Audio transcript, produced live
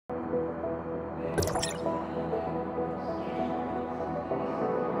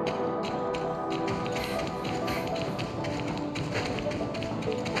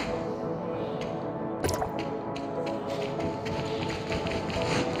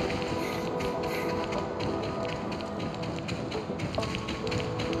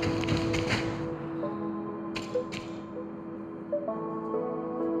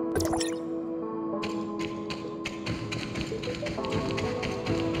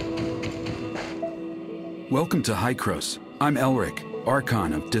Welcome to Hykros. I'm Elric,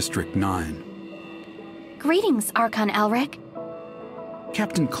 Archon of District 9. Greetings, Archon Elric.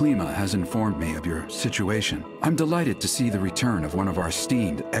 Captain Klima has informed me of your situation. I'm delighted to see the return of one of our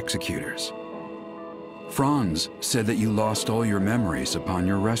esteemed executors. Franz said that you lost all your memories upon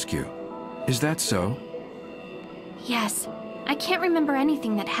your rescue. Is that so? Yes. I can't remember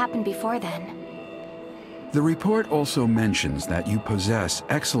anything that happened before then. The report also mentions that you possess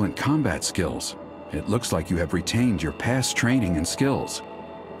excellent combat skills. It looks like you have retained your past training and skills,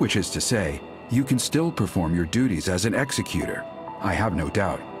 which is to say, you can still perform your duties as an executor. I have no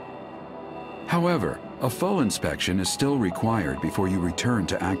doubt. However, a full inspection is still required before you return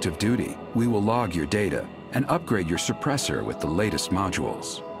to active duty. We will log your data and upgrade your suppressor with the latest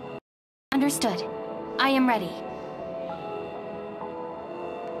modules. Understood. I am ready.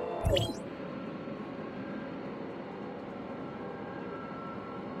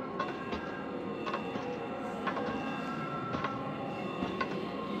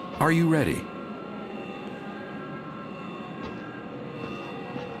 Are you ready?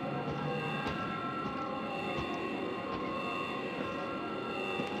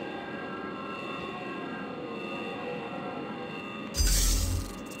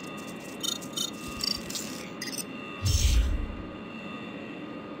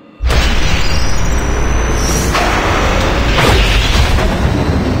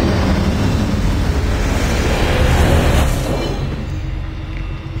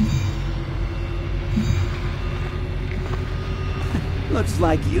 Looks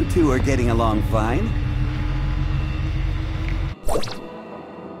like you two are getting along fine.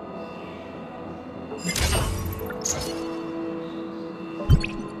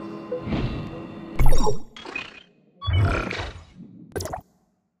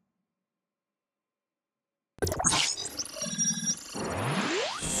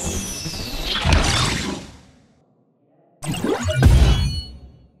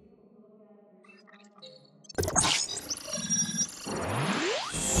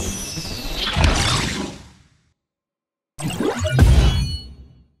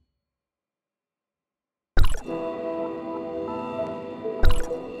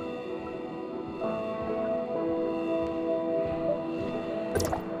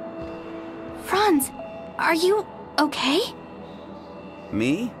 Franz, are you okay?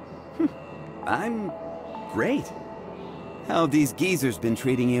 Me? I'm great. How have these geezers been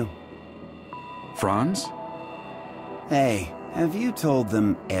treating you? Franz? Hey, have you told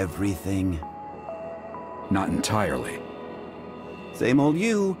them everything? Not entirely. Same old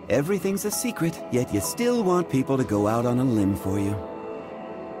you. Everything's a secret, yet you still want people to go out on a limb for you.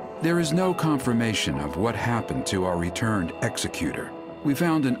 There is no confirmation of what happened to our returned executor. We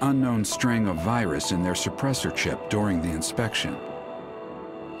found an unknown string of virus in their suppressor chip during the inspection.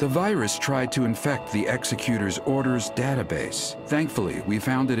 The virus tried to infect the executor's orders database. Thankfully, we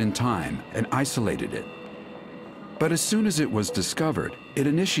found it in time and isolated it. But as soon as it was discovered, it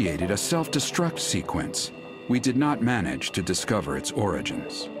initiated a self-destruct sequence. We did not manage to discover its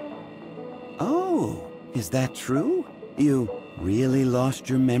origins. Oh, is that true? You really lost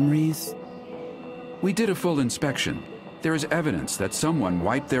your memories? We did a full inspection. There is evidence that someone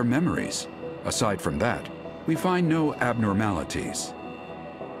wiped their memories. Aside from that, we find no abnormalities.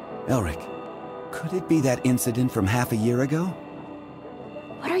 Elric, could it be that incident from half a year ago?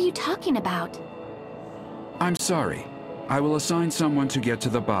 What are you talking about? I'm sorry. I will assign someone to get to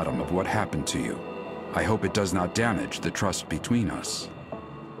the bottom of what happened to you. I hope it does not damage the trust between us.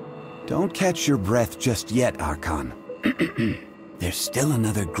 Don't catch your breath just yet, Archon. There's still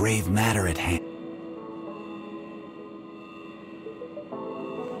another grave matter at hand.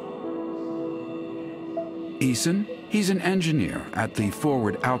 Eason? He's an engineer at the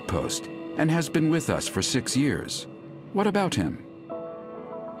Forward Outpost and has been with us for 6 years. What about him?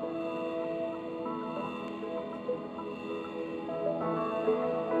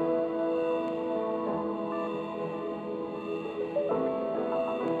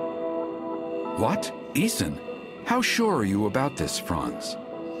 What? Eason? How sure are you about this, Franz?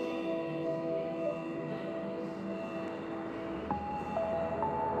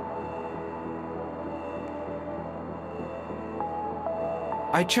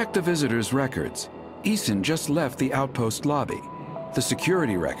 I checked the visitor's records. Eason just left the outpost lobby. The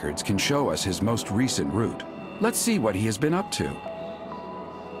security records can show us his most recent route. Let's see what he has been up to.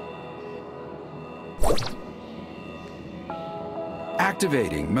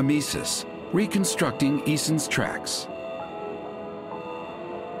 Activating Mimesis, reconstructing Eason's tracks.